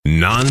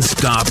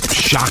Non-stop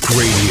shock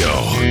radio.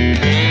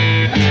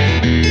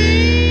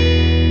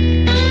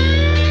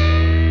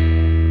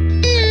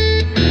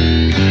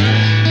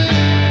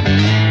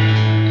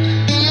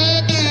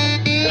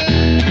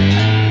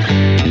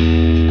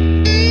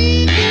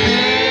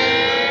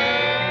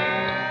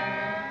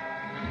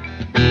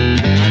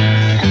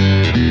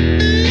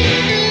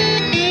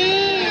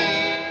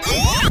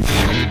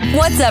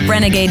 What's up,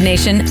 Renegade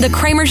Nation? The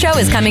Kramer Show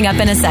is coming up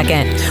in a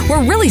second.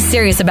 We're really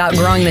serious about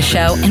growing the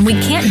show, and we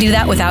can't do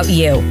that without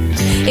you.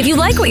 If you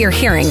like what you're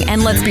hearing,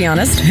 and let's be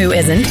honest, who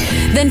isn't,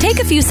 then take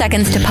a few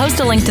seconds to post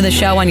a link to the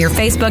show on your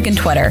Facebook and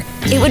Twitter.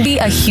 It would be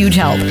a huge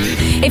help.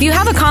 If you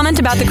have a comment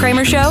about The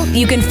Kramer Show,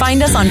 you can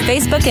find us on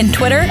Facebook and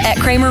Twitter at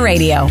Kramer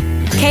Radio.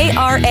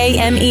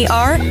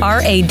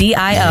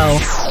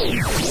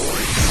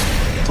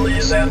 KRAMERRADIO.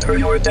 Please enter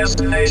your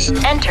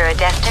destination. Enter a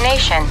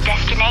destination.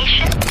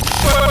 Destination?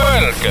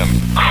 Welcome,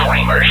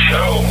 Kramer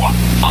Show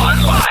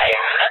Online.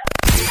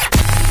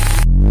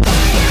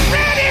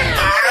 Ready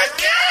for a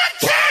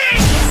good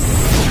time!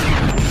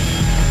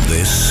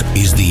 This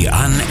is the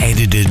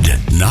unedited,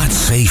 not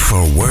safe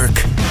for work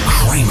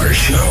Kramer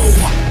Show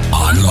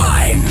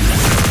Online.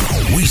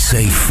 We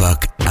say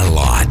fuck a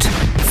lot.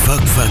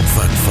 Fuck.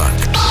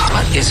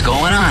 What is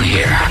going on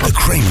here? The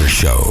Kramer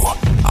Show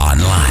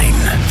Online.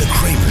 The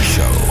Kramer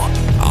Show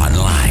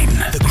Online.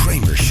 The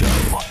Kramer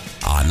Show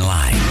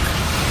Online.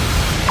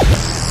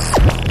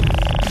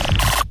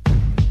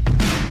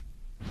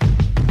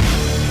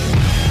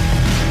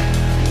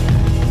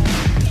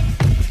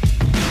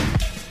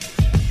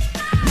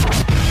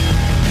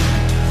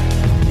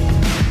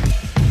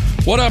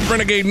 What up,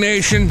 Renegade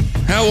Nation?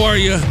 How are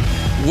you?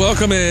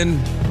 Welcome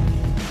in.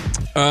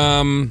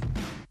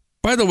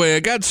 By the way, I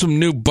got some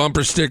new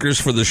bumper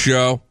stickers for the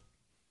show.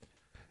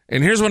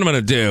 And here's what I'm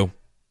going to do.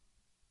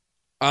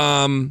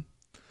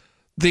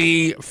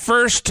 The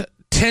first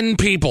 10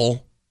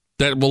 people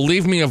that will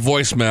leave me a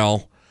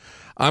voicemail,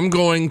 I'm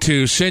going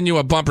to send you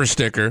a bumper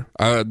sticker,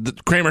 the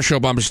Kramer Show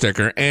bumper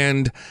sticker,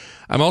 and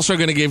I'm also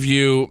going to give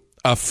you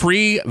a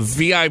free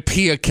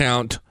VIP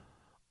account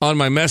on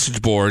my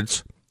message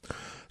boards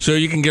so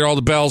you can get all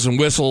the bells and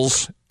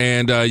whistles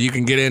and you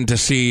can get in to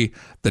see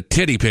the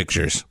titty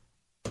pictures.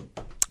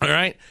 All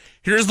right?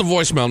 Here's the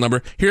voicemail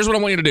number. Here's what I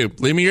want you to do.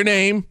 Leave me your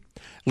name,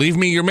 leave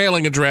me your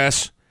mailing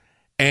address,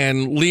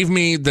 and leave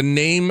me the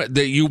name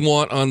that you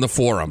want on the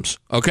forums,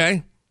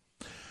 okay?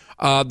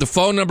 The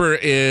phone number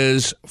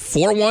is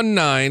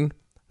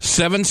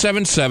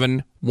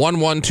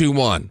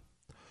 419-777-1121.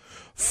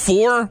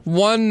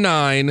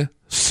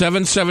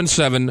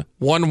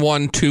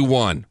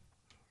 419-777-1121.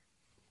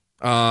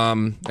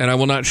 And I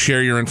will not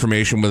share your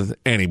information with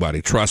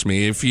anybody. Trust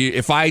me.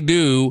 If I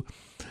do,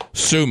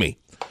 sue me.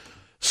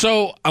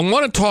 So I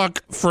want to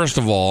talk, first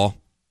of all,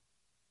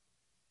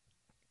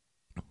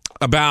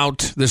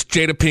 about this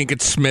Jada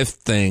Pinkett Smith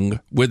thing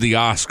with the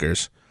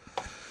Oscars.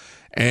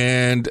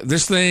 And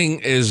this thing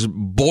is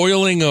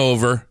boiling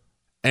over,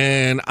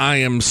 and I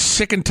am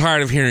sick and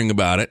tired of hearing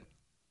about it.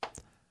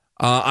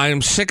 I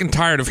am sick and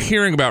tired of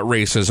hearing about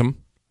racism.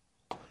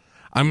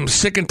 I'm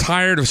sick and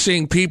tired of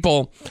seeing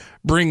people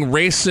bring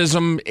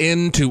racism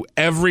into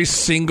every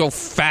single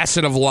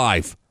facet of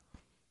life.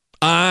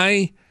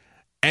 I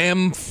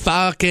am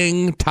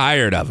fucking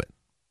tired of it.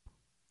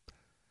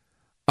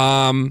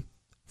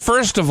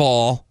 First of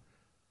all,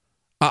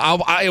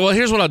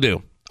 here's what I'll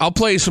do. I'll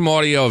play some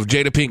audio of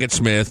Jada Pinkett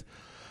Smith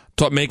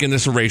making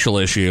this a racial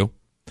issue.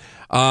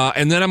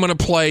 And then I'm going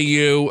to play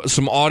you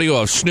some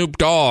audio of Snoop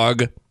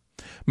Dogg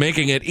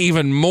making it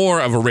even more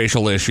of a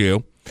racial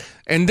issue.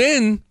 And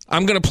then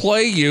I'm going to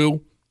play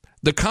you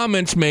the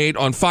comments made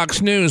on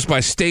Fox News by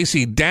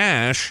Stacey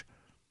Dash,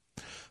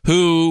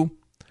 who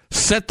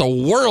set the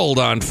world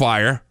on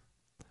fire.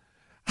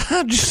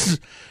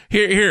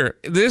 Here.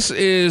 This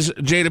is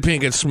Jada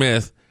Pinkett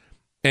Smith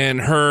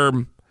and her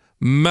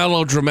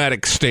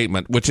melodramatic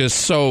statement, which is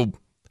so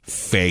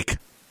fake.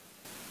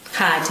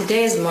 Hi,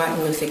 today is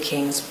Martin Luther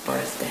King's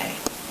birthday.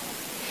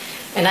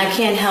 And I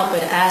can't help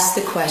but ask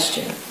the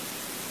question,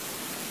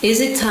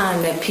 is it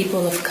time that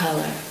people of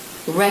color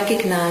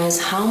recognize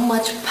how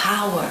much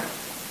power,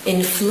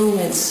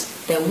 influence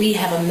that we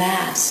have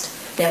amassed,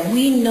 that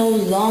we no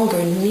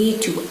longer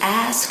need to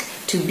ask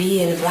to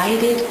be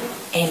invited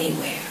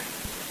anywhere?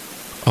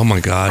 Oh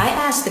my God. I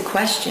ask the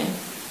question,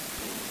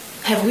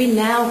 have we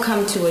now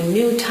come to a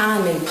new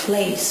time and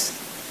place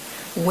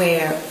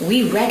where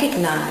we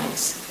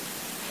recognize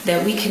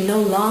that we can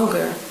no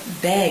longer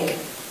beg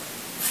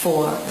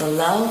for the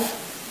love,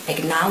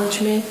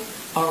 acknowledgement,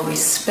 or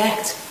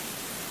respect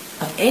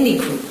of any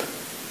group?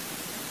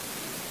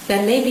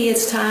 Then maybe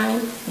it's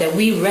time that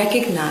we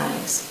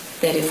recognize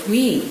that if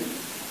we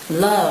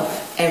love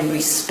and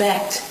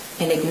respect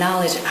and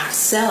acknowledge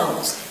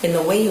ourselves in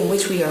the way in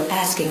which we are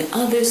asking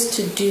others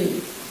to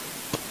do,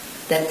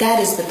 that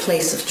is the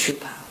place of true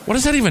power. What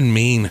does that even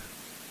mean?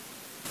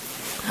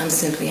 I'm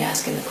simply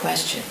asking the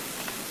question.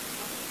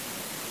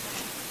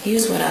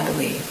 Here's what I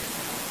believe.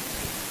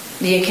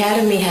 The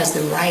Academy has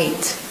the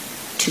right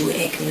to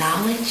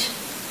acknowledge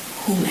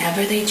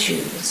whomever they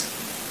choose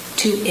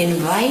to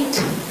invite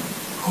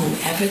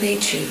whomever they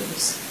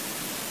choose.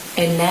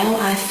 And now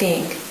I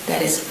think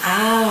that it's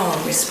our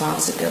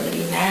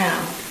responsibility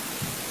now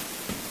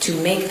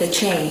to make the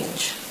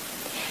change.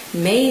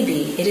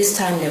 Maybe it is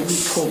time that we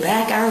pull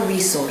back our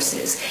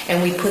resources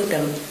and we put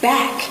them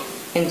back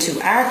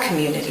into our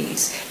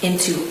communities,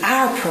 into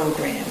our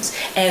programs,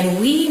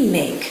 and we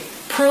make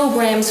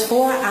programs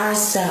for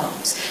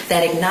ourselves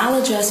that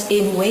acknowledge us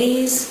in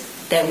ways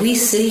that we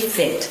see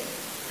fit,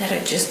 that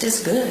are just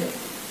as good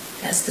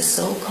as the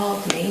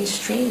so-called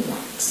mainstream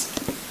ones.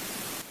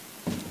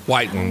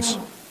 White ones.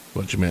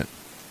 What you meant.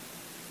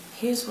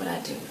 Here's what I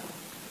do know.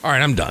 All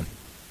right, I'm done.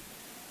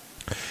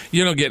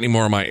 You don't get any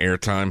more of my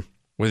airtime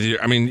with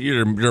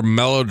your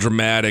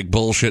melodramatic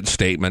bullshit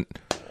statement.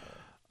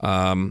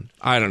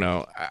 I don't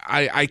know.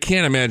 I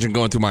can't imagine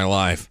going through my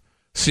life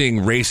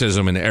seeing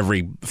racism in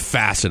every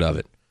facet of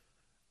it.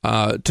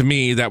 To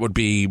me, that would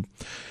be,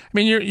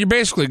 you're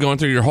basically going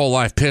through your whole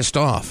life pissed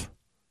off.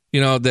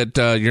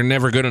 That you're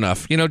never good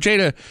enough.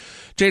 Jada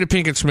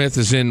Pinkett Smith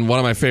is in one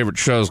of my favorite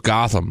shows,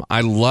 Gotham.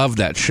 I love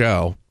that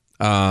show.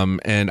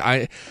 And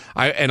I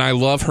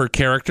love her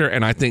character,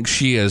 and I think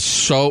she is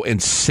so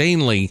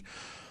insanely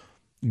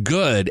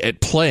good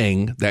at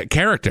playing that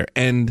character.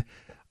 And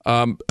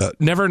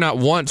never, not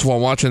once while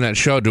watching that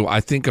show, do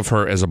I think of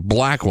her as a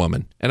black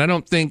woman. And I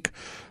don't think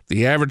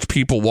the average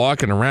people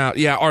walking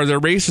around, are there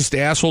racist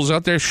assholes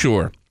out there?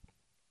 Sure.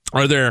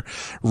 Are there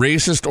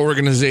racist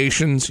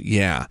organizations?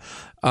 Yeah.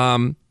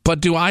 But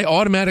do I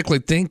automatically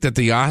think that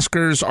the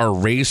Oscars are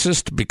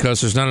racist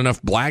because there's not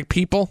enough black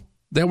people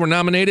that were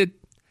nominated?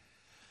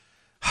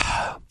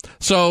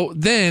 So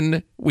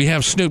then we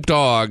have Snoop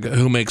Dogg,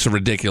 who makes a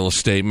ridiculous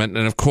statement,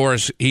 and of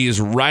course he is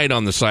right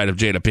on the side of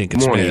Jada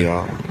Pinkett Smith. Morning,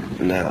 y'all.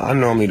 Now, I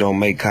normally don't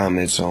make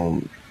comments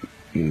on,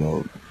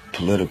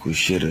 political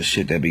shit or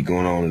shit that be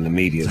going on in the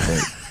media,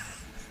 but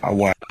I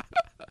watch.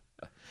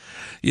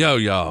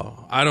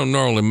 Yo, I don't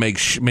normally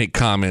make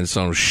comments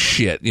on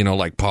shit,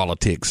 like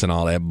politics and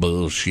all that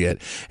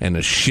bullshit and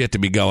the shit to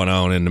be going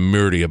on in the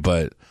media,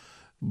 but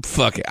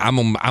fuck it, I'm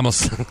a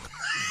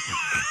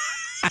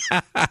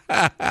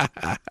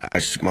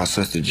My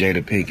sister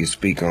Jada Pinkett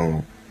speak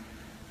on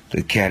the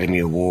Academy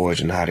Awards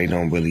and how they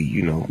don't really,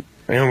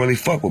 they don't really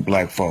fuck with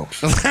black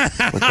folks.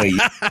 But they...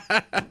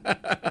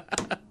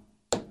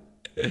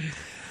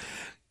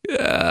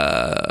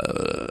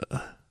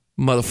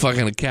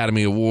 motherfucking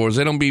Academy Awards.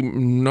 They don't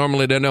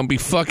be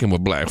fucking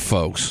with black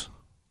folks.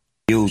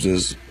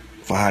 Users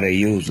for how they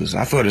use us.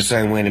 I feel the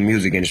same way in the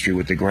music industry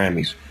with the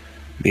Grammys.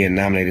 Being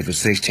nominated for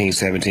 16,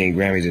 17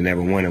 Grammys and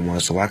never winning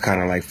one. So I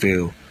kind of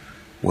feel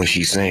what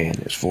she's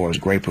saying as far as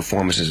great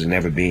performances and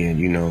never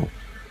being,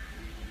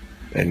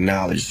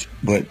 acknowledged.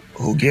 But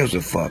who gives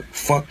a fuck?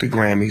 Fuck the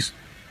Grammys.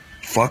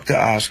 Fuck the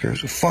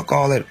Oscars. Fuck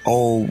all that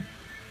old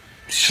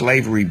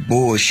slavery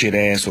bullshit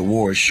ass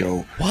award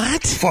show.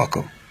 What? Fuck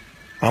them.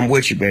 I'm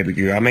with you, baby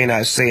girl. I may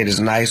not say it as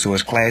nice or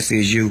as classy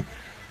as you,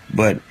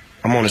 but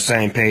I'm on the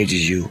same page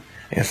as you,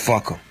 and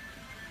fuck them.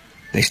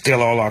 They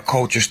steal all our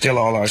culture, steal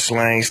all our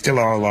slang, steal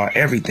all our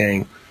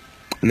everything,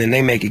 and then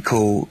they make it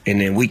cool,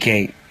 and then we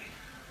can't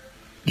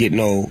get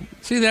no...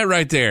 See that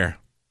right there?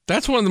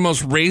 That's one of the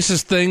most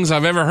racist things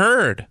I've ever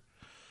heard.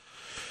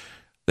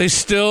 They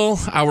steal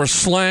our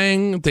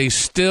slang. They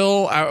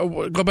steal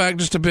our... Go back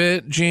just a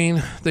bit,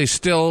 Gene. They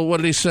steal... What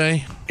did he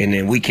say? And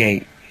then we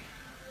can't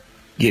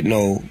get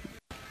no...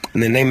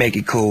 And then they make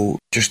it cool.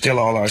 Just steal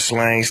all our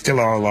slang, steal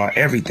all our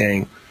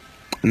everything.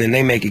 And then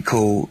they make it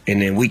cool,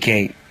 and then we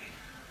can't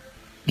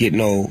get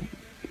no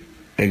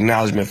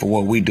acknowledgement for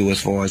what we do as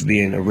far as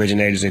being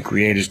originators and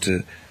creators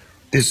to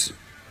this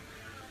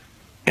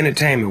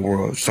entertainment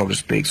world, so to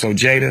speak. So,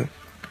 Jada,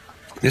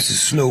 this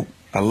is Snoop.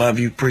 I love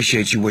you.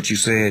 Appreciate you. What you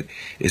said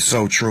is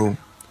so true.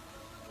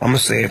 I'm going to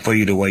say it for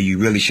you the way you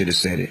really should have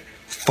said it.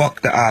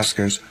 Fuck the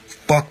Oscars.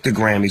 Fuck the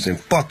Grammys, and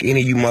fuck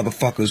any of you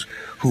motherfuckers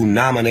who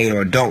nominate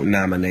or don't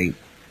nominate.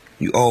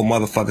 You old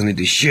motherfuckers need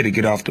to shit or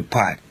get off the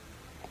pot.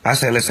 I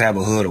say let's have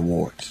a Hood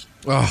Awards.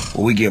 Where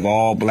we give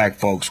all black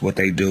folks what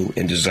they do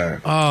and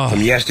deserve. From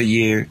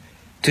yesteryear,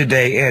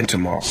 today, and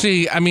tomorrow.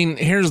 See,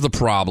 here's the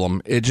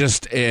problem. It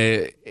just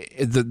the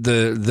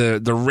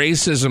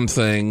racism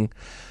thing.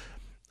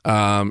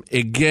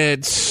 It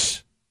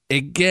gets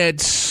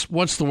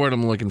what's the word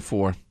I'm looking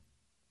for?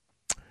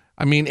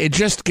 It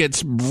just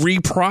gets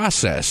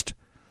reprocessed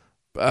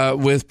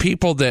with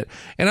people that,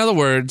 in other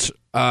words,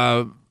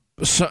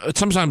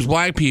 sometimes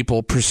black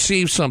people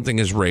perceive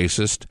something as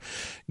racist,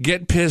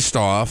 get pissed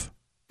off,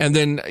 and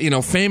then,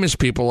 famous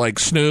people like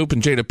Snoop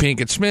and Jada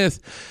Pinkett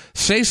Smith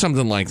say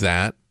something like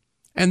that,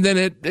 and then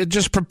it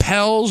just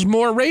propels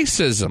more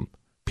racism.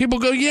 People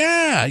go,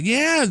 yeah,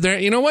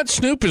 you know what?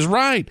 Snoop is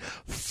right.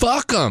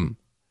 Fuck them.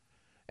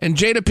 And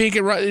Jada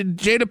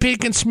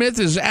Pinkett Smith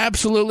is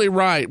absolutely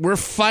right. We're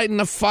fighting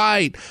the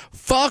fight.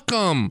 Fuck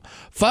them.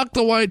 Fuck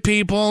the white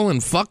people,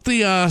 and fuck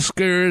the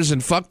Oscars,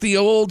 and fuck the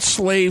old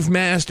slave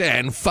master,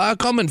 and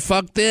fuck them, and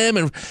fuck them.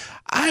 And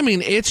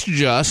it's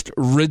just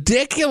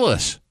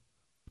ridiculous.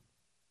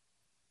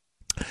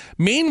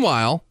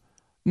 Meanwhile,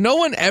 No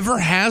one ever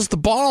has the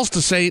balls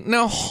to say,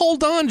 now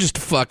hold on just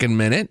a fucking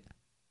minute.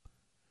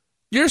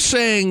 You're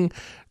saying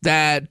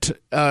that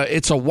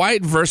it's a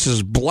white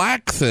versus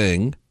black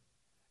thing,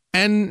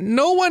 and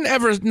no one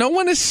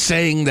is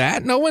saying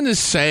that. No one is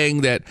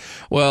saying that,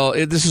 well,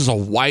 this is a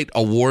white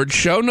award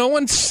show. No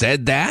one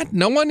said that.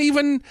 No one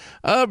even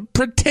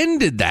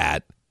pretended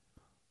that.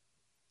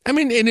 I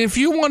mean, and if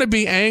you want to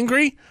be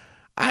angry,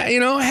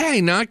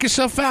 hey, knock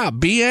yourself out.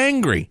 Be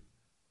angry.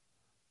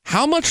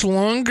 How much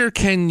longer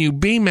can you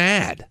be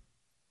mad?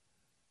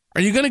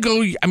 Are you going to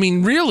go, I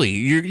mean, really,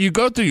 you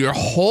go through your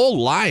whole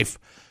life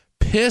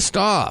pissed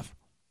off.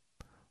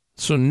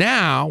 So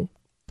now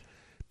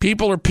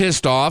people are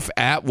pissed off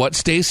at what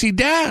Stacey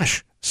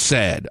Dash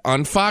said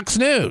on Fox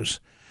News.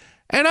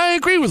 And I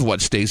agree with what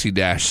Stacey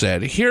Dash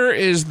said. Here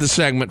is the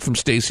segment from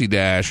Stacey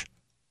Dash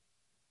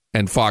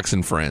and Fox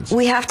and Friends.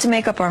 We have to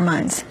make up our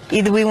minds.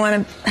 Either we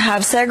want to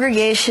have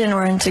segregation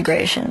or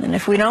integration. And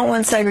if we don't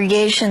want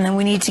segregation, then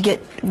we need to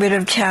get rid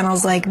of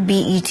channels like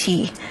BET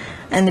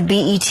and the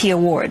BET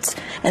Awards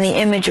and the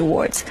Image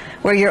Awards,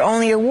 where you're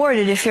only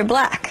awarded if you're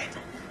black.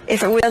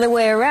 If it were the other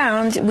way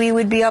around, we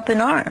would be up in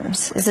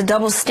arms. It's a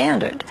double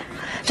standard.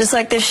 Just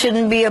like there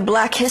shouldn't be a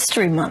Black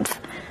History Month.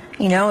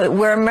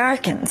 We're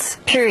Americans,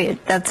 period.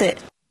 That's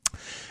it.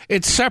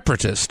 It's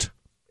separatist.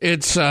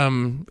 It's,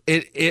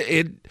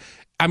 it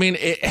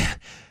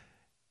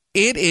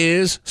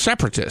is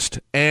separatist,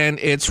 and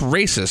it's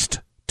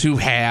racist to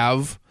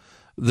have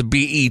the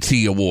BET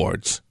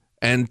Awards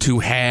and to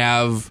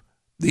have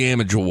the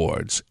Image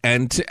Awards.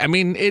 And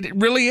it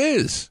really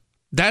is.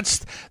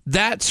 That's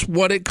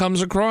what it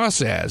comes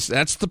across as.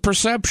 That's the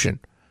perception.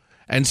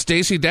 And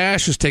Stacey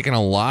Dash has taken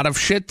a lot of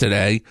shit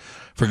today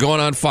for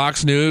going on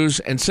Fox News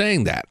and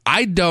saying that.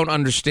 I don't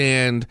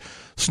understand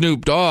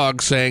Snoop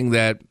Dogg saying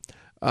that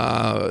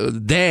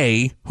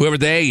whoever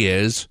they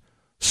is,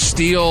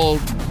 steal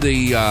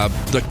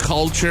the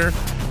culture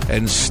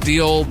and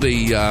steal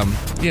the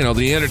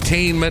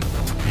entertainment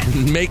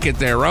and make it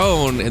their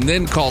own and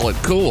then call it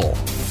cool.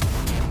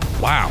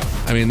 Wow.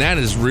 I mean, that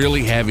is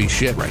really heavy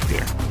shit right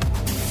there.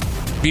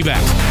 Be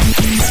back.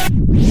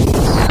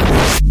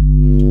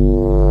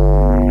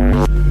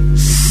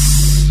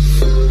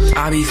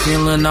 I be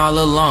feeling all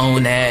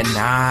alone at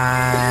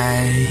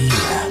night,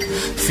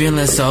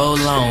 feeling so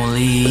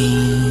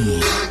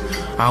lonely.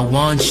 I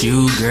want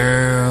you,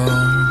 girl,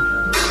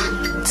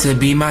 to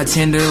be my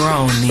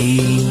tenderoni.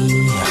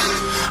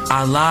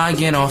 I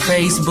log in on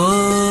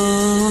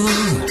Facebook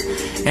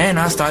and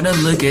I start to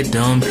look at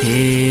them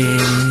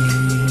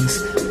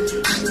pics,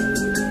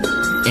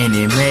 and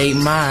it make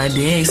my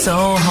dick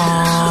so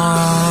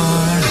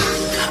hard.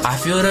 I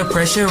feel the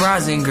pressure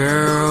rising,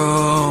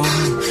 girl,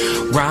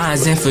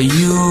 rising for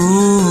you,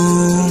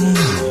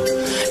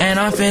 and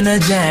I'm finna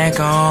jack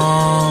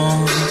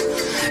off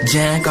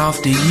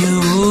to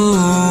you.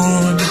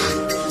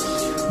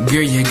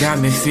 Girl, you got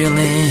me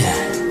feeling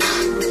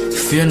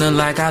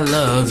like I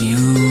love you,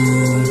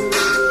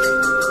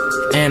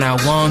 and I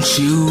want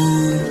you.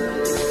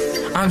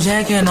 I'm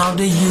jacking off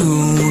to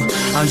you.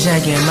 I'm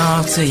jacking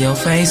off to your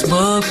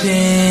Facebook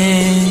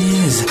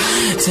pics,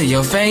 to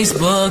your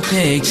Facebook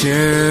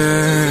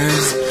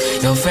pictures,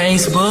 your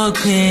Facebook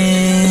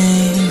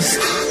pics,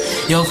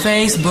 your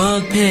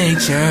Facebook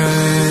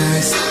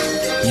pictures.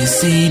 You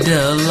see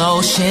the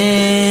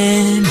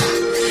lotion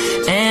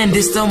and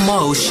it's the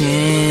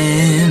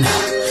motion.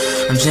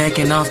 I'm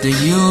jacking off to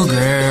you,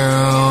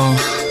 girl.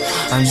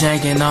 I'm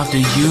jacking off to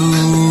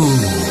you.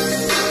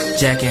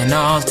 Jacking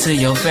off to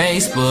your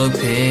Facebook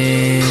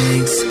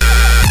pics.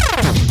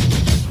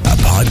 A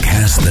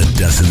podcast that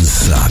doesn't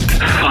suck.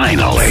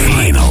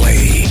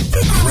 Finally.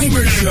 The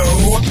Kramer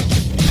Show.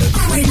 The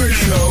Kramer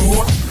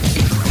Show.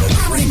 The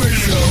Kramer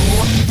Show.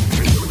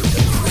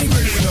 The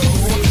Kramer Show.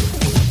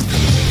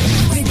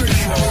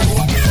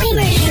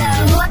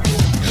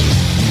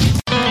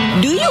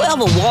 Do you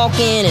ever walk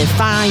in and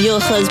find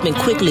your husband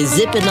quickly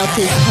zipping up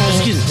his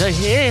pants?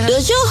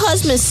 Does your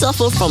husband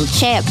suffer from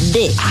chapped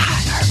dick?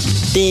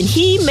 Then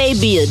he may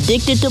be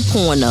addicted to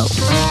porno.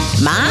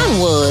 Mine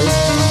was,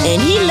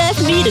 and he left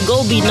me to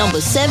go be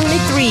number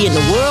 73 in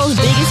the world's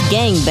biggest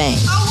gangbang.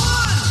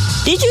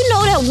 Did you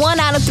know that 1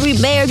 out of 3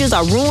 marriages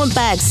are ruined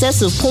by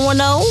excessive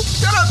porno?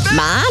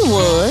 Mine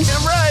was.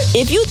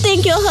 If you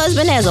think your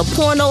husband has a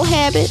porno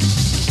habit,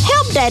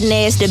 help that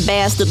nasty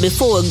bastard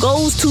before it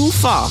goes too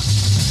far.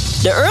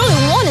 The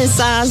early warning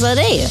signs are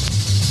there.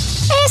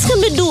 Ask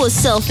him to do a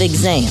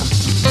self-exam.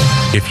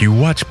 If you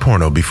watch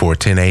porno before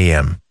 10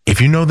 a.m.,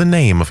 if you know the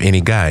name of any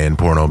guy in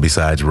porno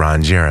besides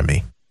Ron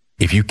Jeremy,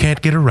 if you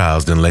can't get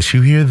aroused unless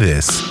you hear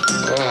this,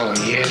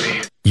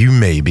 you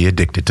may be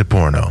addicted to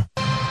porno.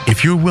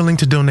 If you're willing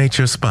to donate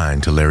your spine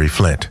to Larry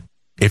Flint,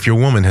 if your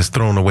woman has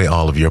thrown away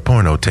all of your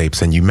porno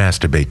tapes and you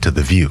masturbate to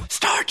The View,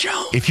 Star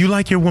Jones. If you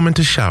like your woman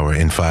to shower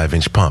in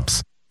 5-inch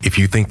pumps, if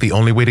you think the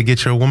only way to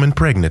get your woman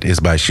pregnant is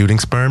by shooting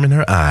sperm in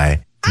her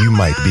eye, you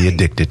might be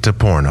addicted to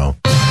porno.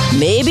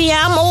 Maybe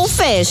I'm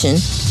old-fashioned,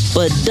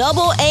 but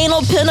double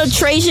anal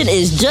penetration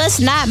is just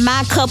not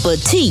my cup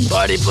of tea.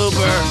 Party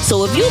pooper.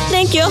 So if you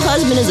think your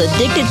husband is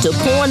addicted to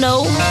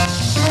porno,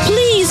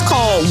 please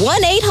call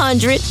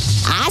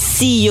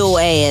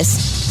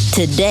 1-800-I-SEE-YOUR-ASS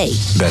today.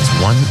 That's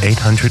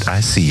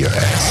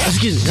 1-800-I-SEE-YOUR-ASS.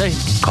 Excuse me.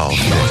 Call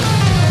today.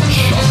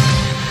 Shock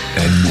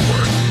and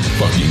more.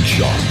 Fucking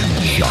shock.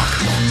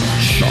 Shock.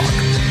 Shock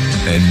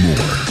and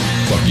more.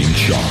 Fucking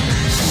shock.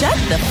 Shut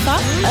the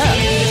fuck up.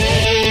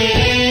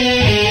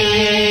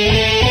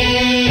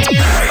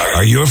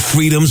 Are your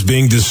freedoms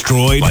being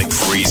destroyed? Like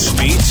free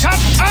speech? Shut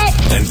up!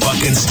 Then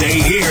fucking stay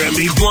here and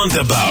be blunt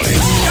about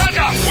it. Shut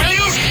up! Will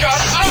you shut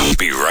up?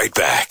 Be right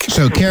back.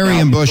 So Kerry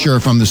and Bush are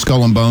from the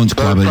Skull and Bones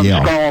Club at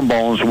Yale. Skull and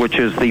Bones, which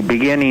is the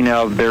beginning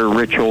of their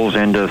rituals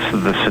into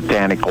the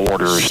satanic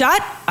orders.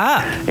 Shut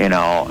up.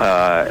 Anal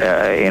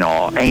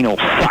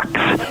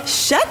sex.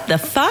 Shut the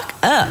fuck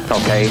up.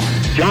 Okay?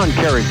 John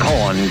Kerry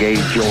Cohen gave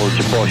George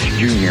Bush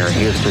Jr.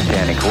 his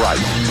satanic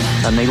rites.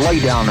 And they lay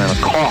down in a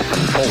coffin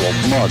full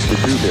of mud to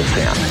do this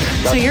in.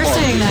 So you're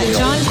saying that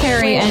John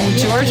Kerry and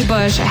George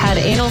Bush had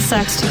anal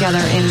sex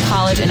together in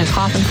college in a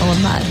coffin full of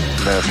mud?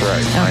 That's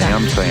right. Okay. I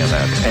am saying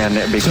that. And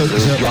because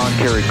it was John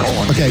Kerry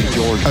Cohen and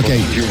George Bush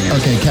Jr.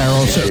 Okay,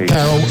 Carol. So,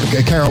 Carol,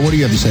 what do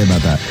you have to say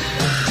about that?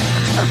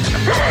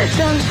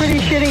 Sounds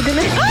pretty shitty to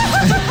me.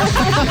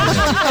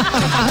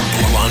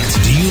 Blunt?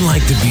 Do you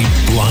like to be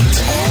blunt?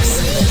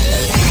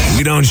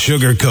 We don't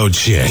sugarcoat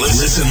shit.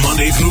 Listen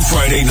Monday through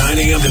Friday, 9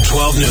 a.m. to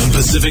 12 noon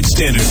Pacific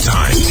Standard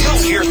Time.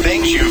 You'll hear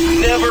things you've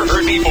never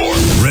heard before.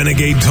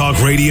 Renegade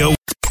Talk Radio.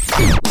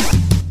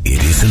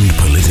 It isn't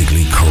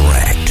politically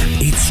correct.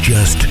 It's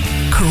just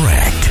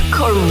correct.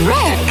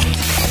 Correct.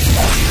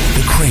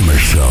 The Kramer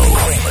Show.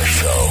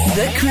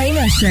 The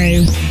Kramer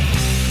Show.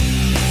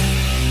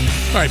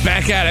 All right,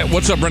 back at it.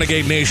 What's up,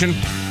 Renegade Nation?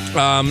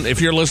 If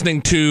you're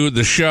listening to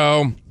the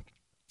show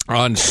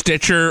on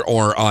Stitcher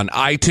or on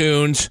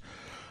iTunes,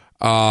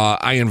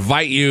 I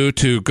invite you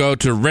to go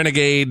to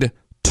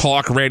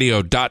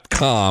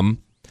renegadetalkradio.com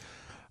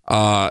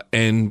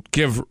and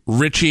give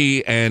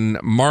Richie and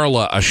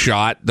Marla a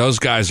shot. Those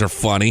guys are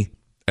funny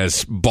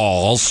as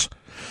balls.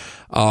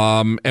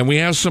 And we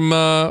have some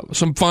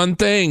fun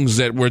things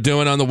that we're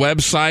doing on the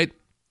website.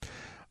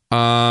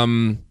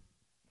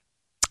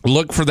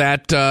 Look for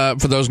that,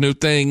 for those new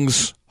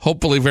things,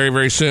 hopefully very,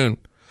 very soon.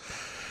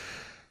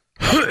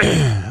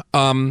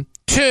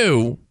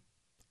 2,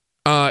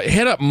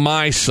 hit up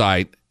my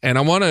site, and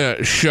I want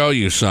to show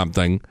you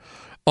something.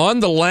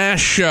 On the last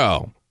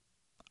show,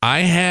 I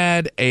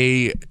had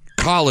a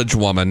college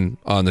woman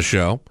on the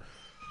show,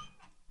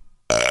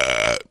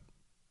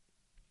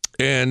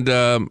 and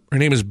her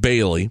name is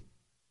Bailey.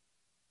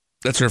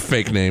 That's her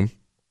fake name.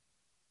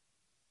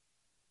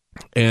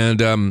 And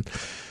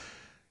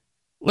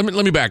let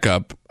me back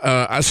up.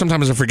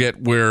 Sometimes I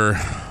forget we're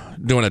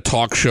doing a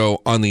talk show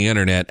on the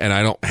internet, and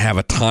I don't have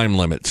a time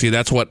limit. See,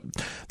 that's what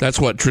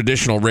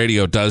traditional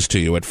radio does to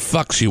you. It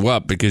fucks you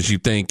up because you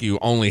think you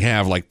only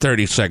have like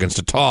 30 seconds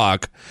to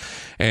talk,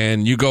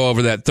 and you go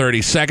over that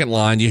 30-second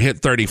line, you hit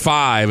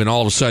 35, and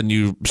all of a sudden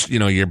you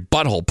know your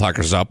butthole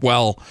puckers up.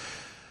 Well,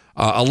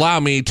 allow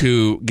me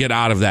to get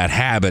out of that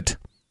habit.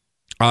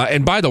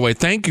 And by the way,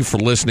 thank you for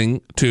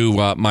listening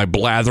to my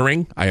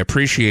blathering. I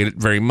appreciate it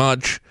very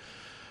much.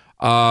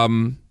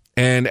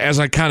 And as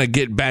I kind of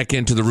get back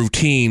into the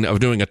routine of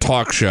doing a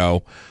talk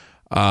show,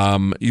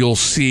 you'll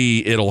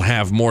see it'll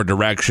have more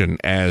direction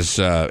as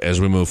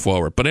we move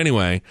forward. But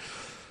anyway,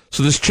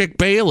 so this chick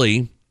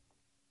Bailey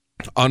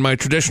on my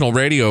traditional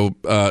radio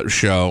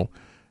show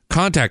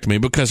contacted me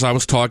because I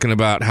was talking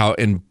about how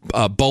in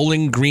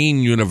Bowling Green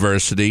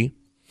University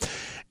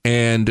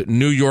and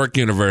New York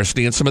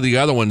University and some of the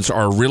other ones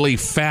are really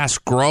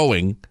fast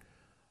growing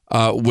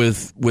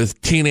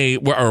with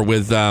teenage or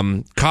with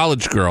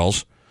college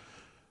girls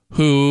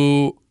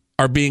who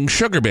are being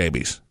sugar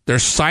babies. They're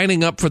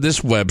signing up for this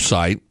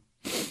website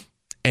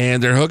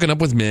and they're hooking up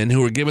with men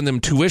who are giving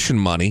them tuition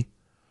money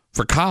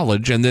for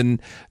college, and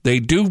then they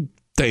do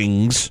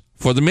things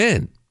for the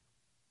men.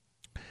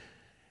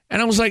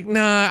 And I was like,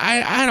 nah,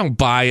 I don't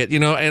buy it,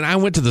 And I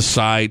went to the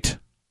site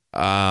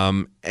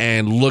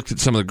and looked at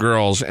some of the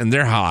girls, and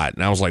they're hot.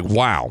 And I was like,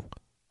 wow,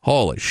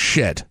 holy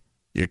shit,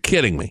 you're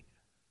kidding me.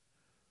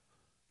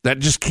 That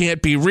just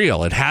can't be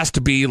real. It has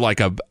to be like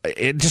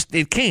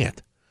it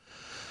can't.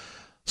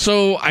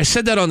 So I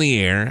said that on the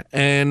air,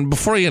 and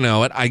before you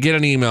know it, I get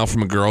an email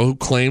from a girl who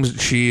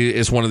claims she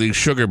is one of these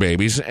sugar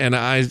babies, and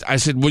I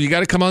said, well, you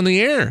got to come on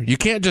the air. You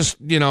can't just,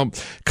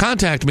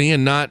 contact me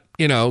and not,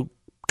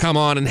 come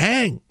on and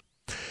hang.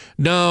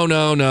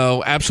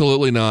 No,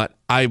 absolutely not.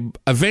 I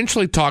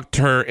eventually talked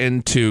her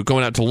into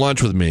going out to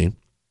lunch with me,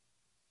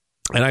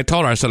 and I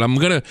told her, I said, I'm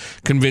going to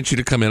convince you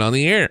to come in on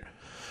the air.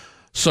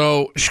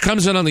 So she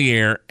comes in on the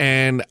air,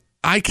 and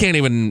I can't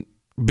even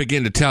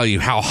begin to tell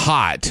you how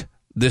hot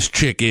this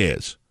chick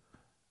is.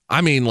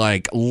 I mean,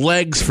 like,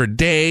 legs for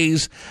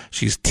days.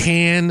 She's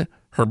tan.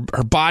 Her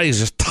body is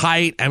just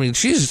tight. I mean,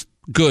 she's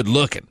good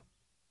looking.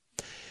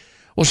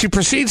 Well, she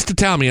proceeds to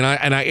tell me,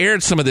 and I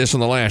aired some of this on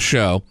the last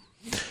show,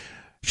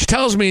 She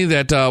tells me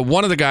that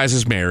one of the guys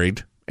is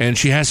married, and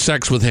she has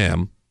sex with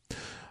him.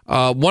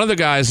 One of the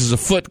guys is a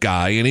foot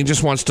guy, and he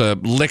just wants to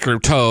lick her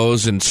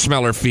toes and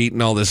smell her feet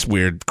and all this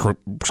weird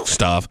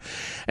stuff.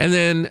 And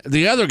then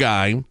the other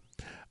guy,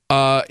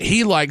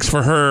 he likes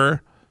for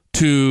her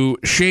to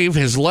shave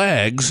his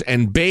legs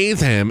and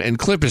bathe him and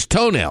clip his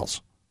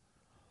toenails.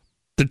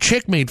 The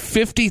chick made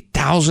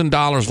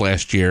 $50,000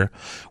 last year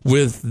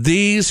with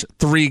these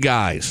 3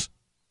 guys,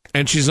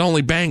 and she's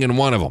only banging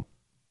one of them.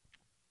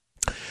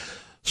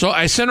 So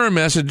I sent her a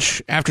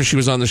message after she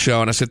was on the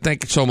show, and I said,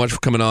 thank you so much for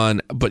coming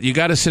on, but you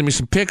got to send me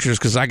some pictures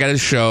because I got to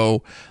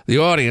show the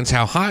audience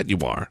how hot you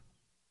are.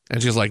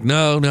 And she's like,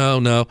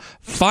 no.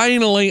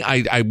 Finally,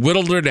 I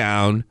whittled her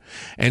down,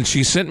 and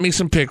she sent me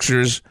some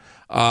pictures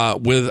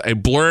with a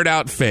blurred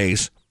out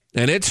face,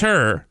 and it's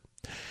her.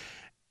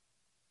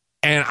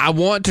 And I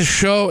want to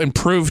show and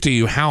prove to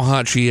you how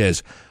hot she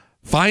is.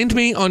 Find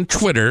me on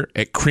Twitter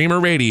at Creamer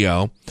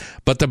Radio,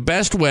 but the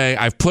best way,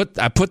 I put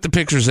the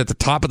pictures at the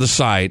top of the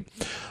site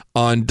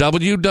on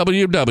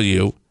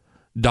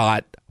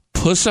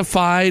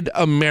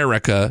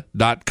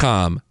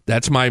www.pussifiedamerica.com.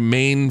 That's my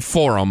main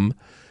forum.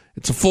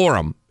 It's a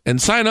forum,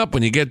 and sign up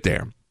when you get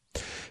there.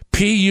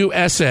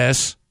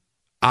 PUSSIFIED,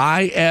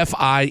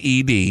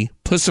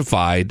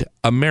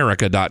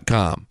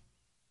 pussifiedamerica.com.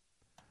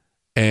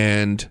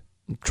 And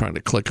I'm trying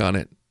to click on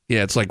it.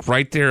 Yeah, it's like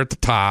right there at the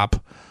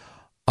top.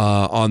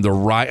 On the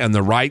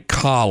right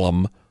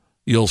column,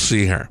 you'll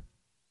see her.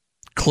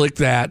 Click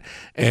that,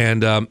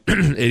 and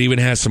it even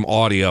has some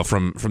audio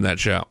from that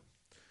show.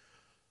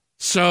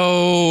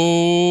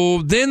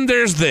 So then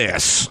there's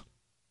this.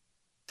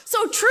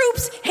 So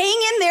troops, hang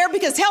in there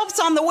because help's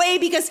on the way,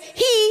 because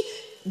he,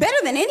 better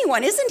than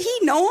anyone, isn't he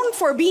known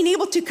for being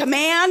able to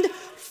command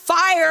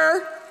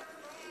fire?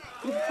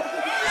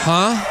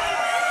 Huh?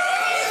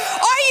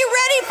 Are you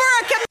ready for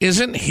a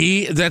Isn't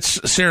he,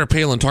 that's Sarah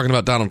Palin talking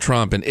about Donald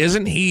Trump, and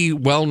isn't he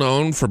well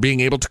known for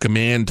being able to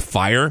command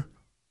fire?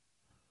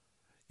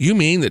 You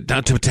mean that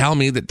to tell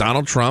me that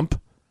Donald Trump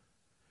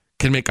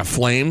can make a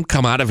flame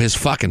come out of his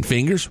fucking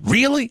fingers?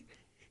 Really?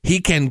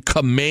 He can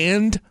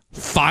command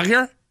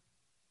fire?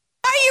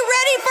 Are you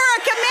ready for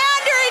a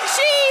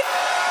commander-in-chief?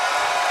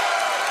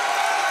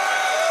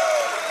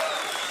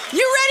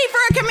 You ready for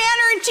a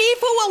commander-in-chief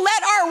who will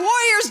let our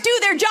warriors do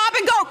their job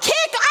and go kick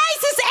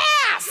ISIS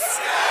ass?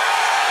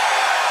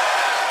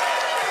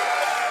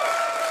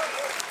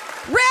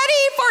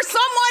 Ready for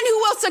someone who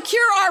will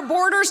secure our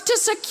borders, to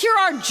secure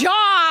our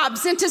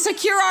jobs, and to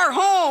secure our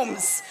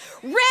homes?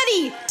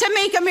 Ready to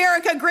make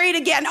America great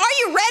again? Are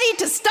you ready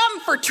to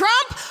stump for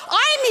Trump?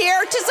 I'm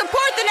here to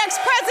support the next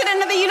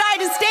president of the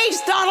United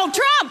States, Donald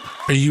Trump.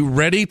 Are you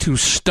ready to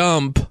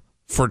stump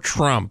for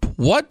Trump?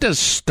 What does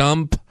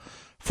stump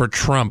for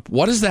Trump?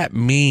 What does that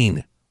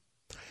mean?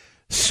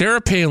 Sarah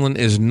Palin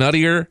is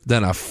nuttier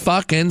than a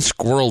fucking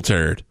squirrel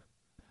turd.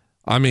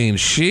 I mean,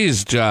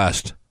 she's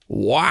just,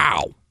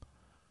 wow.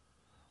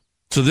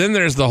 So then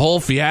there's the whole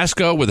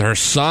fiasco with her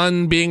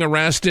son being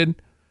arrested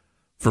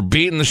for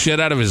beating the shit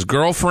out of his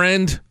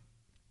girlfriend.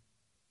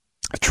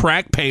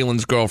 Track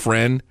Palin's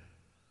girlfriend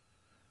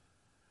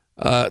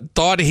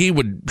thought he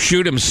would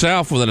shoot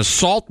himself with an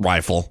assault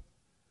rifle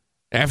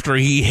after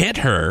he hit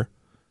her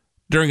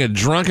during a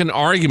drunken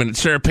argument at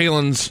Sarah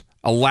Palin's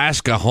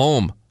Alaska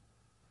home.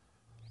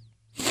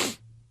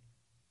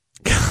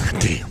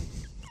 God damn.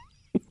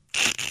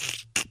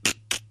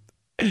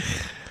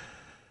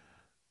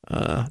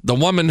 The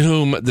woman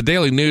whom the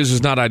Daily News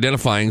is not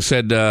identifying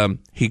said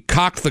he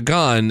cocked the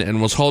gun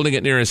and was holding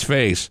it near his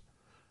face.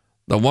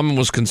 The woman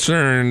was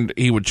concerned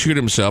he would shoot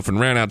himself and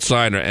ran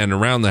outside and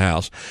around the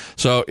house.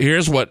 So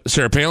here's what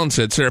Sarah Palin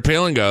said. Sarah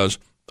Palin goes,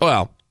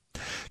 well,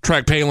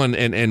 Track Palin,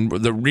 and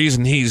the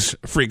reason he's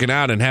freaking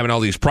out and having all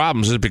these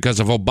problems is because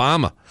of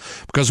Obama.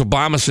 Because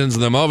Obama sends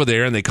them over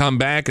there and they come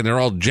back and they're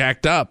all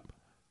jacked up.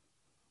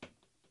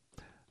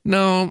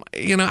 No,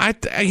 you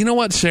know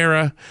what,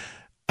 Sarah?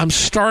 I'm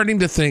starting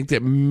to think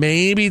that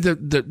maybe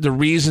the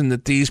reason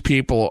that these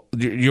people,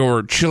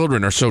 your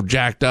children, are so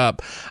jacked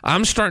up,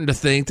 I'm starting to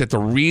think that the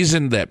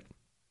reason that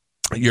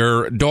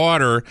your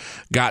daughter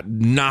got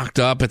knocked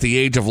up at the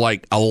age of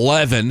like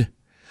 11,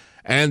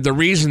 and the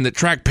reason that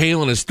Track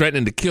Palin is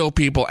threatening to kill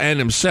people and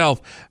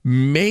himself,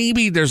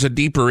 maybe there's a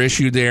deeper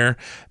issue there.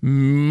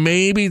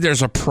 Maybe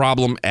there's a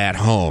problem at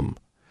home.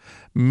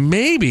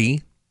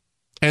 Maybe,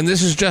 and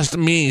this is just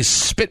me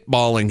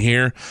spitballing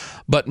here,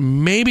 but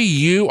maybe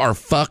you are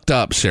fucked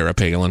up, Sarah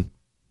Palin.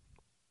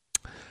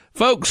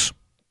 Folks,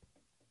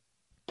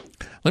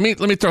 let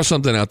me throw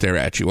something out there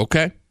at you,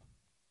 okay?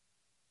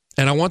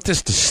 And I want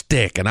this to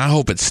stick, and I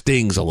hope it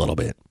stings a little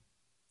bit.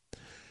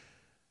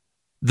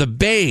 The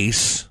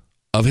base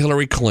of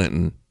Hillary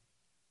Clinton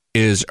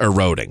is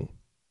eroding.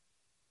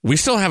 We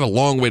still have a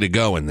long way to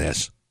go in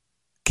this.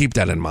 Keep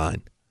that in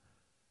mind.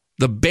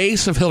 The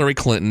base of Hillary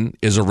Clinton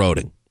is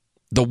eroding.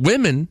 The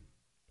women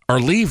are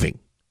leaving.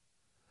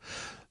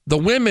 The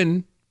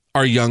women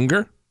are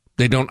younger.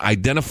 They don't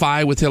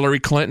identify with Hillary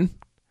Clinton.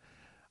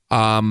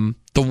 The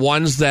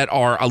ones that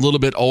are a little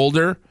bit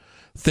older,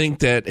 think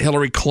that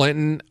Hillary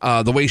Clinton,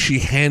 the way she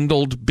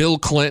handled Bill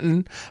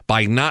Clinton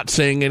by not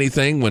saying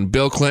anything when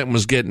Bill Clinton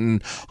was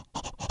getting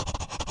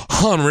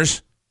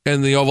honors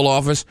in the Oval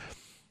Office,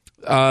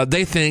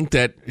 they think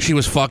that she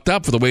was fucked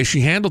up for the way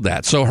she handled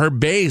that. So her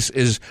base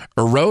is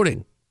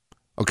eroding.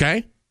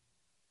 Okay?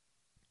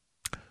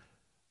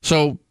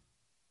 So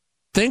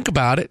think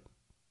about it.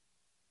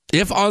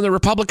 If on the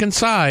Republican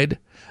side,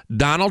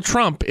 Donald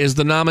Trump is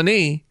the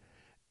nominee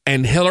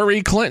and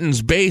Hillary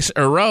Clinton's base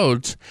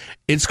erodes,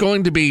 it's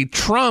going to be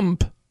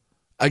Trump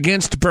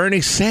against Bernie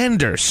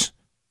Sanders.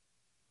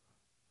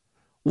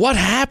 What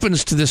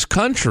happens to this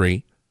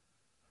country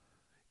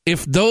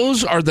if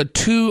those are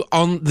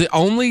the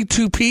only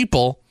two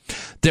people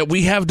that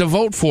we have to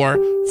vote for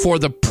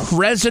the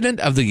President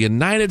of the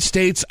United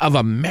States of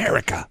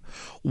America?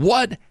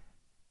 What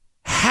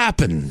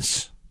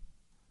happens?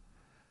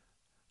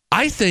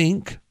 I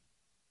think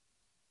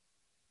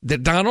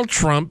that Donald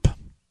Trump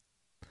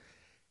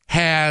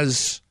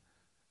has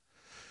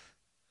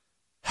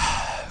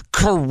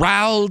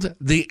corralled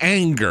the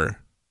anger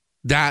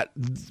that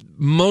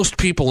most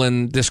people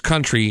in this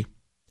country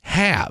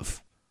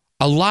have.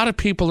 A lot of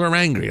people are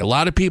angry. A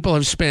lot of people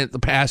have spent the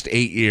past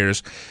 8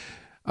 years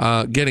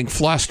getting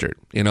flustered.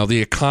 You know,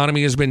 the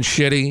economy has been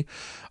shitty.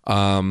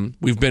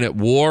 We've been at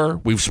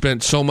war. We've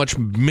spent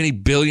many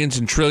billions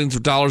and trillions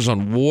of dollars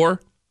on war.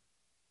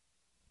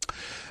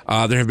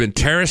 There have been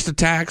terrorist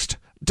attacks.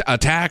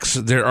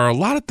 There are a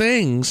lot of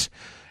things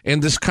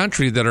in this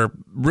country that are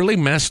really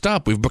messed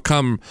up. We've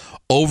become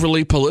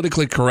overly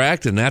politically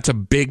correct, and that's a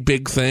big,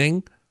 big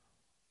thing.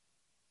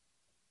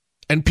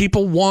 And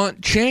people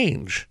want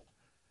change.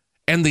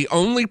 And the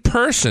only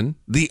person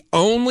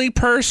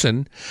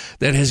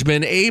that has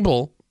been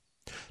able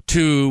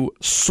to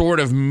sort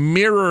of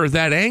mirror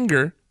that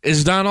anger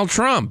is Donald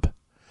Trump.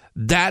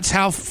 That's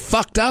how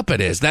fucked up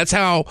it is. That's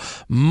how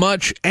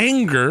much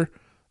anger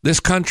this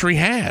country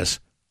has,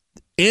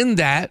 in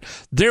that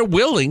they're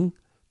willing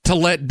to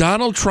let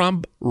Donald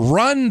Trump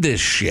run this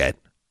shit.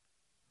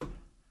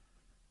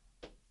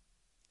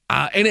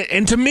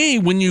 And to me,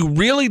 when you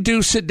really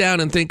do sit down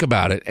and think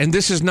about it, and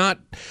this is not,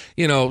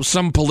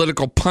 some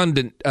political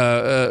pundit.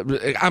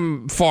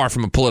 I'm far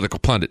from a political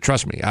pundit.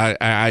 Trust me.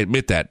 I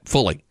admit that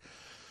fully.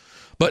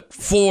 But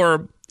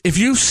if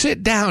you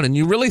sit down and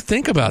you really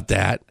think about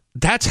that,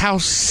 that's how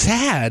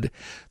sad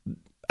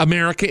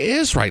America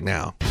is right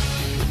now.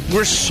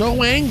 We're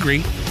so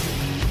angry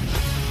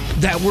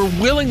that we're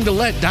willing to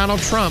let Donald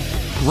Trump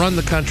run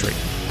the country.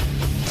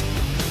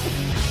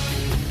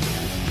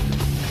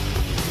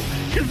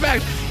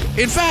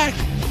 In fact,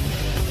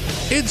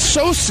 it's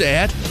so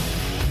sad,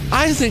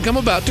 I think I'm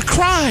about to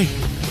cry.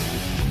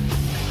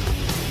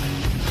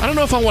 I don't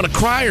know if I want to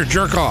cry or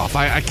jerk off.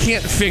 I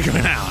can't figure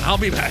it out. I'll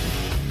be back.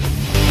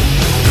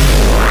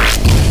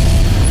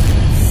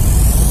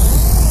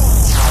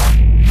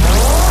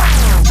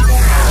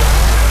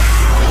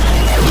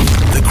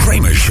 The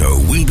Kramer Show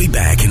will be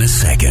back in a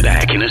second.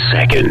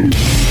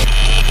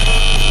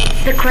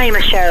 The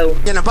Kramer Show.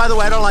 By the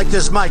way, I don't like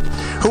this mic.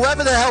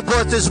 Whoever the hell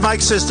brought this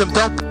mic system,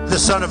 don't the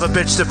son of a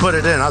bitch to put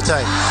it in, I'll tell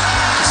you.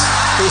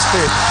 These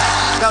people.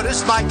 No,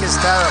 this mic is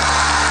terrible.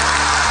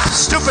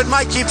 Stupid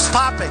mic keeps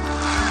popping.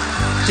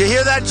 Do you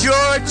hear that,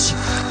 George?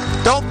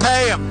 Don't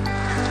pay him.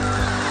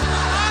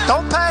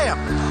 Don't pay him.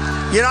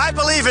 I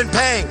believe in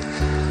paying.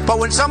 But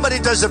when somebody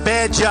does a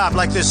bad job,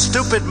 like this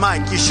stupid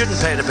mic, you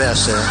shouldn't pay the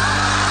best, sir.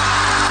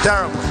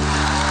 Terrible.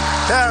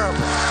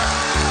 Terrible.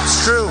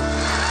 It's true.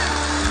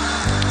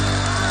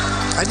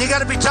 And you got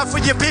to be tough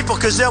with your people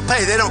because they'll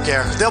pay. They don't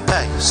care. They'll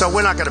pay. So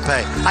we're not going to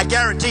pay. I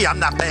guarantee I'm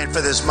not paying for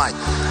this mic.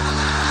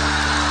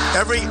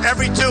 Every 2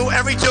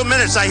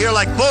 minutes I hear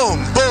like boom,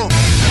 boom,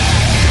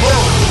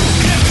 boom.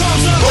 Here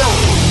comes the boom.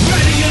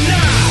 Ready or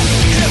not.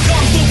 Here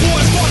comes the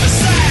boys for the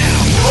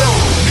sound.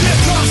 Boom. Here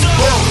comes the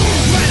boom.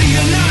 Ready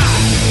or not.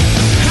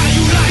 How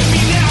you like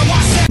me now? I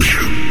said.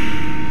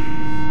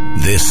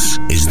 This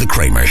is the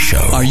Kramer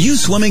Show. Are you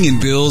swimming in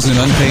bills and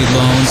unpaid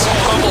loans?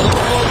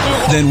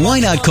 Then why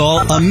not call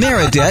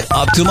Ameridebt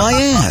Up to My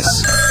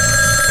Ass?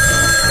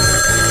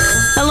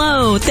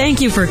 Hello,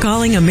 thank you for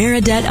calling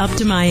Ameridebt Up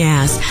to My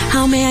Ass.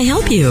 How may I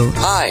help you?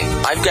 Hi,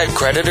 I've got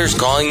creditors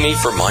calling me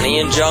for money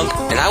and junk,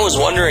 and I was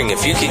wondering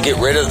if you could get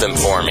rid of them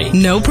for me.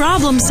 No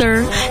problem,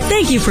 sir.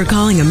 Thank you for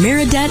calling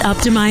Ameridebt Up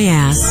to My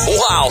Ass.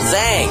 Wow,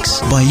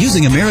 thanks. By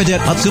using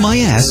Ameridebt Up to My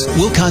Ass,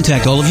 we'll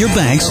contact all of your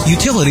banks,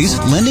 utilities,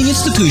 lending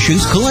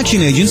institutions,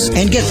 collection agents,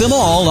 and get them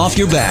all off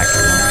your back.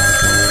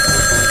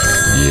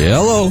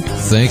 Hello.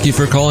 Thank you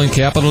for calling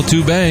Capital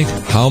 2 Bank.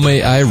 How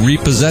may I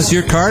repossess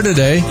your car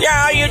today? Yeah,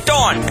 how you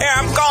doing? Yeah,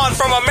 I'm calling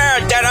from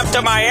Ameridebt Up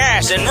to My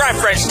Ass in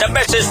reference to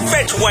Mrs.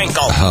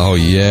 Fitzwinkle. Oh,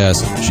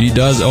 yes. She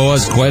does owe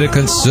us quite a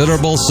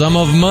considerable sum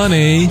of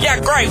money.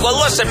 Yeah, great. Well,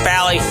 listen,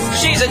 Pally.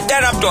 She's in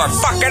debt up to her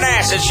fucking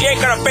ass, and she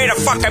ain't gonna pay the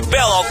fucking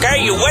bill,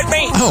 okay? You with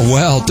me? Oh,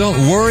 well,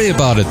 don't worry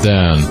about it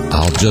then.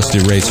 I'll just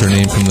erase her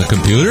name from the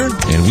computer,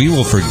 and we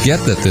will forget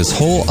that this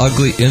whole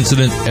ugly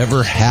incident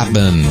ever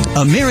happened.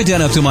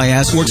 Ameridebt Up to My Ass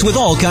Ass works with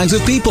all kinds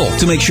of people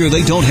to make sure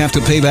they don't have to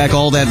pay back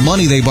all that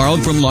money they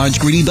borrowed from large,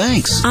 greedy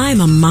banks.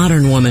 I'm a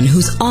modern woman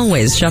who's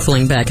always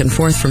shuffling back and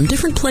forth from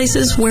different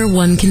places where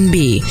one can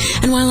be.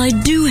 And while I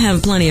do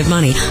have plenty of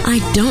money, I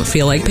don't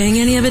feel like paying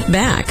any of it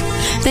back.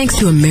 Thanks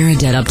to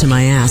AmeriDebt Up to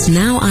My Ass,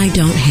 now I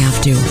don't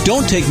have to.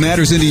 Don't take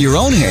matters into your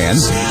own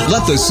hands.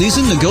 Let the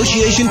seasoned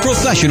negotiation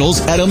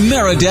professionals at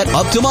AmeriDebt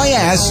Up to My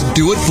Ass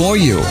do it for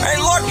you. Hey,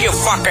 look, you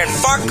fucking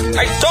fuck.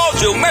 I told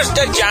you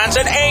Mr.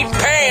 Johnson ain't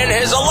paying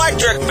his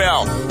electric bill.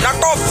 Now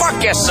go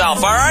fuck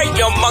yourself, all right,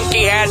 you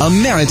monkey head?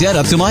 AmeriDebt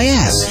Up to My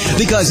Ass.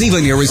 Because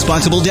even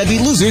irresponsible deadbeat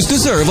losers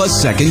deserve a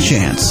second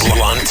chance.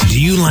 Blunt. Do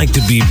you like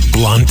to be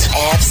blunt?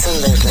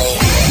 Absolutely.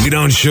 We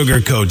don't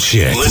sugarcoat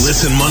shit.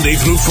 Listen Monday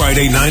through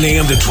Friday, 9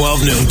 a.m. to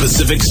 12 noon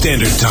Pacific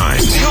Standard Time.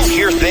 You'll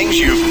hear things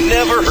you've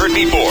never heard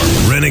before.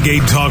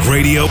 Renegade Talk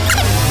Radio.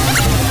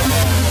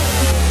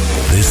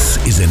 This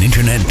is an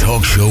internet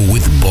talk show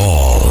with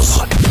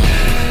balls.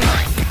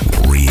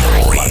 Real,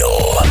 raw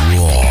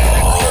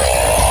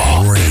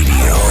radio.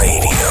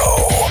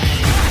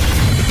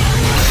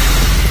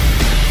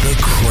 The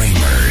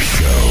Kramer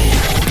Show.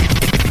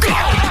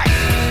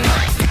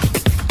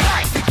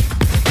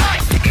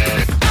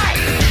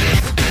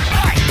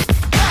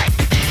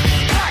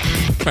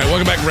 All right,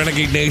 welcome back,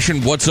 Renegade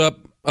Nation. What's up?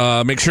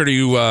 Make sure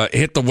to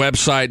hit the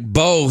website,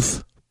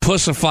 both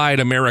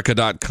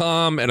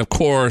pussifiedaamerica.com and, of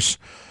course,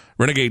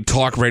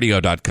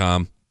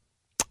 renegadetalkradio.com.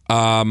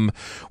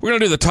 We're going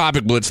to do the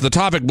Topic Blitz. The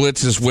Topic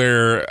Blitz is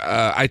where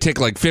I take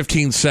like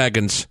 15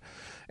 seconds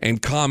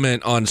and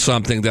comment on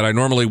something that I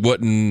normally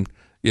wouldn't,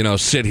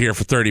 sit here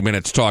for 30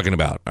 minutes talking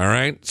about. All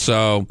right?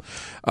 So,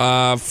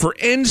 for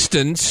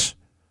instance,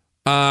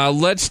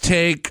 let's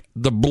take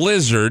the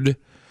blizzard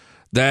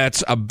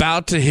that's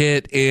about to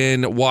hit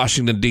in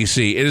Washington,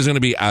 D.C. It is going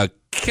to be a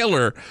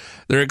killer.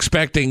 They're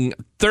expecting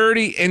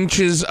 30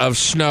 inches of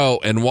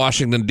snow in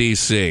Washington,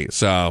 D.C.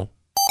 So,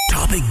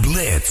 Topic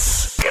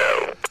Blitz.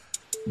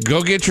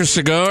 Go get your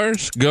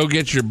cigars, go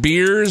get your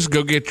beers,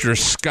 go get your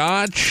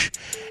scotch,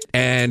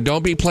 and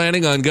don't be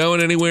planning on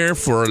going anywhere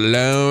for a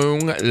long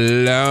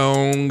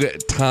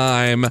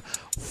time.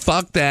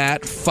 Fuck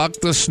that. Fuck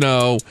the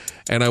snow.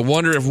 And I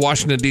wonder if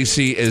Washington,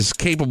 D.C. is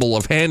capable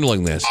of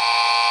handling this.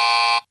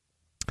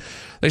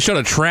 They showed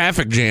a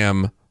traffic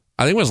jam.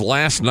 I think it was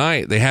last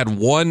night. They had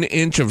 1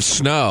 inch of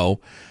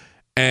snow,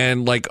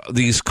 and like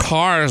these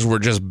cars were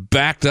just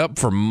backed up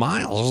for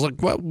miles. I was like,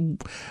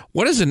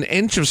 what is an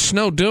inch of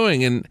snow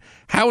doing? And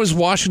how is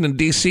Washington,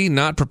 D.C.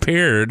 not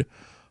prepared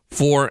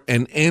for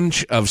an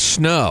inch of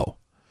snow?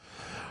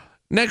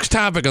 Next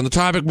topic on the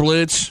Topic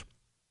Blitz.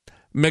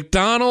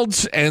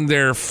 McDonald's and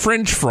their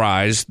French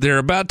fries. They're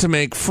about to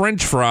make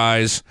French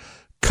fries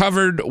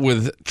covered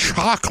with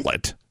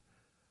chocolate.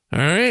 All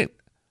right.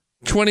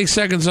 20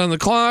 seconds on the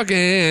clock,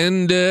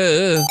 and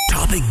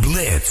Topic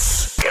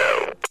Blitz.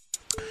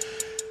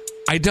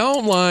 I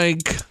don't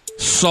like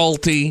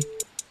salty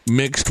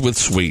mixed with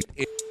sweet.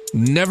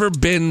 Never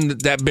been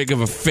that big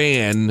of a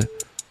fan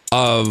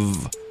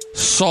of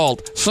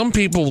salt. Some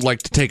people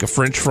like to take a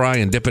French fry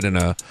and dip it in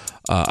a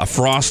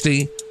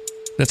Frosty.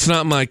 That's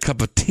not my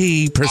cup of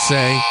tea, per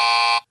se.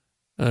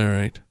 All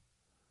right.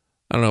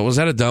 I don't know. Was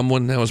that a dumb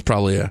one? That was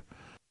probably a...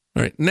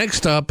 All right.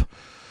 Next up,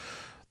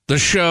 the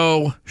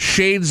show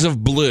Shades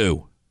of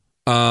Blue.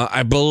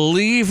 I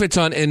believe it's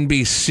on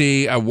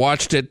NBC. I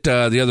watched it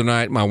the other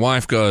night. My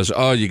wife goes,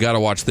 "Oh, you got to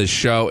watch this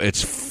show.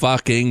 It's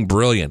fucking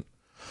brilliant."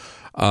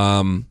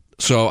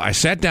 So I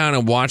sat down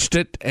and watched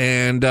it.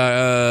 And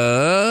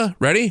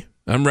ready?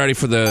 I'm ready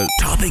for the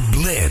Topic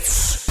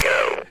Blitz.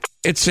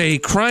 It's a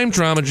crime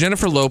drama.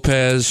 Jennifer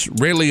Lopez,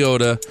 Ray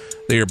Liotta.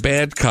 They are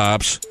bad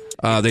cops.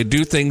 They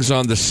do things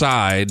on the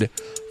side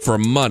for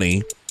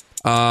money.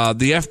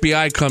 The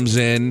FBI comes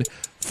in,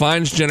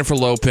 finds Jennifer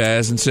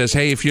Lopez, and says,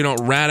 "Hey, if you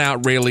don't rat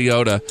out Ray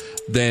Liotta,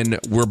 then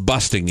we're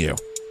busting you."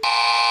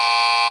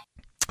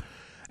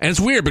 And it's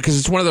weird because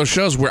it's one of those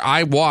shows where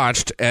I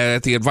watched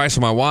at the advice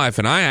of my wife,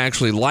 and I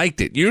actually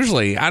liked it.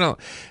 Usually,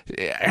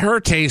 her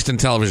taste in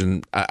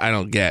television, I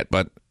don't get,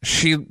 but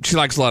she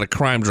likes a lot of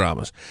crime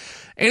dramas.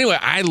 Anyway,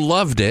 I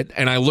loved it,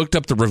 and I looked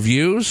up the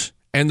reviews,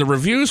 and the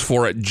reviews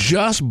for it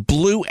just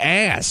blew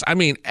ass. I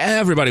mean,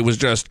 everybody was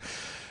just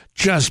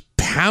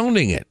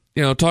pounding it,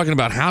 talking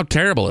about how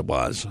terrible it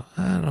was.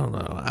 I don't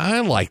know. I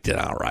liked it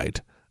all right.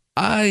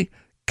 I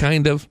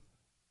kind of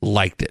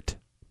liked it.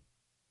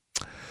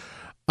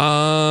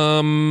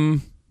 I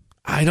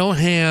don't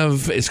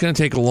have... It's going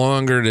to take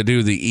longer to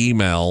do the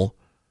email.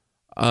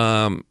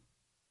 Yeah,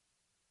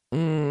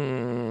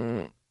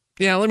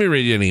 let me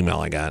read you an email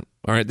I got.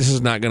 All right, this is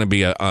not going to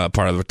be a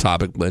part of the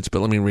Topic Blitz, but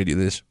let me read you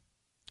this.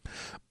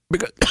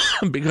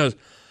 Because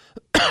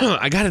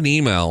I got an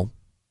email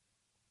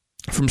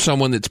from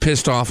someone that's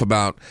pissed off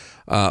about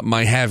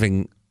my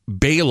having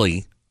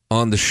Bailey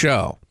on the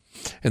show.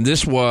 And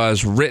this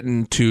was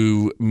written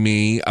to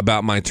me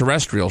about my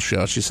terrestrial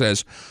show. She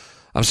says,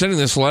 "I'm sending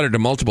this letter to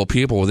multiple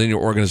people within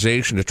your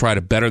organization to try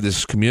to better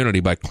this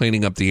community by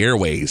cleaning up the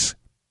airways."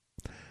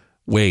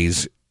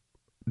 Ways,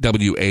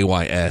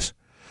 W-A-Y-S.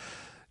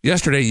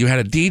 Yesterday, you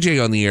had a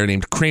DJ on the air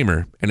named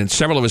Kramer, and in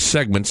several of his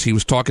segments, he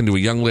was talking to a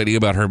young lady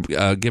about her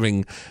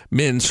giving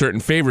men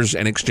certain favors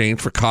in exchange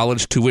for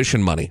college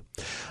tuition money.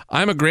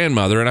 I'm a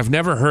grandmother, and I've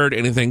never heard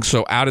anything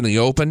so out in the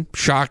open,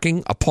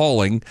 shocking,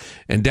 appalling,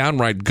 and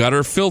downright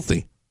gutter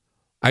filthy.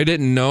 I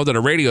didn't know that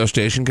a radio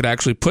station could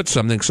actually put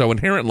something so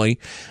inherently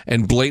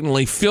and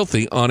blatantly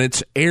filthy on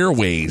its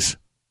airways.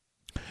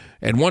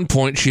 At one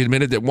point, she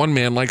admitted that one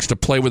man likes to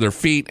play with her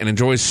feet and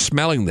enjoys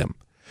smelling them.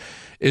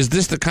 Is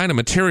this the kind of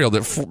material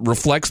that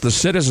reflects the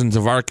citizens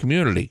of our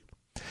community?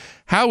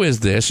 How is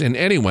this in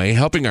any way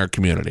helping our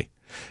community?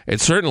 It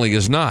certainly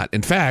is not.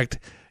 In fact,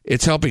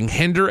 it's helping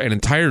hinder an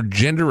entire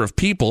gender of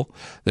people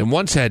that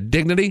once had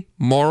dignity,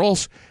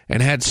 morals,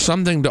 and had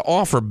something to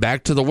offer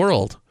back to the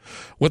world.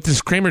 What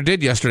this Kramer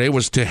did yesterday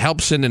was to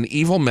help send an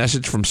evil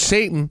message from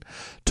Satan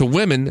to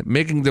women,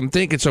 making them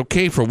think it's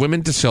okay for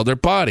women to sell their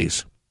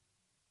bodies.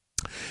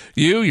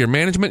 You, your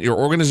management, your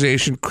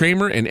organization,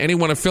 Kramer, and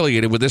anyone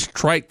affiliated with this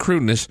trite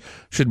crudeness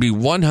should be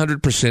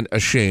 100%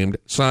 ashamed.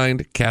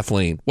 Signed,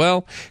 Kathleen.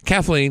 Well,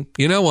 Kathleen,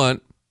 you know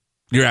what?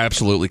 You're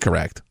absolutely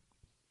correct.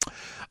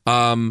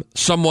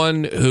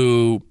 Someone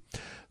who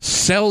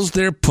sells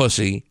their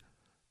pussy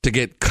to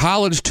get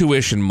college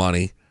tuition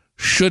money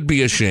should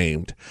be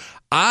ashamed.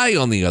 I,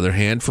 on the other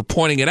hand, for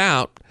pointing it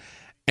out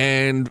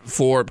and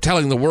for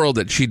telling the world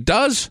that she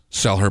does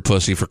sell her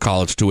pussy for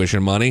college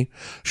tuition money,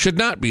 should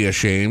not be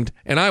ashamed,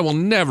 and I will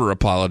never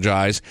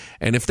apologize.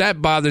 And if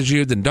that bothers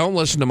you, then don't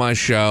listen to my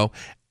show,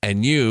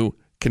 and you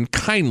can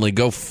kindly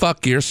go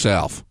fuck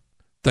yourself.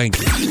 Thank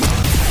you.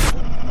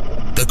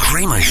 The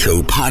Kramer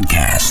Show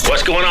podcast.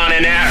 What's going on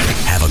in there?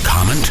 Have a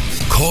comment?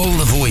 Call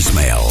the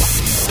voicemail.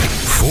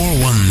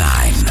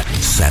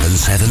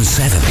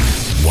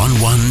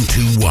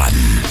 419-777-1121.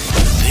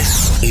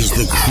 This is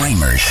The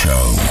Kramer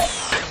Show.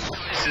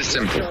 This is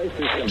simple.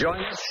 Join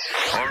us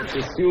or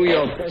pursue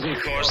your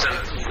present course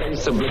and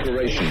face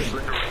obliteration.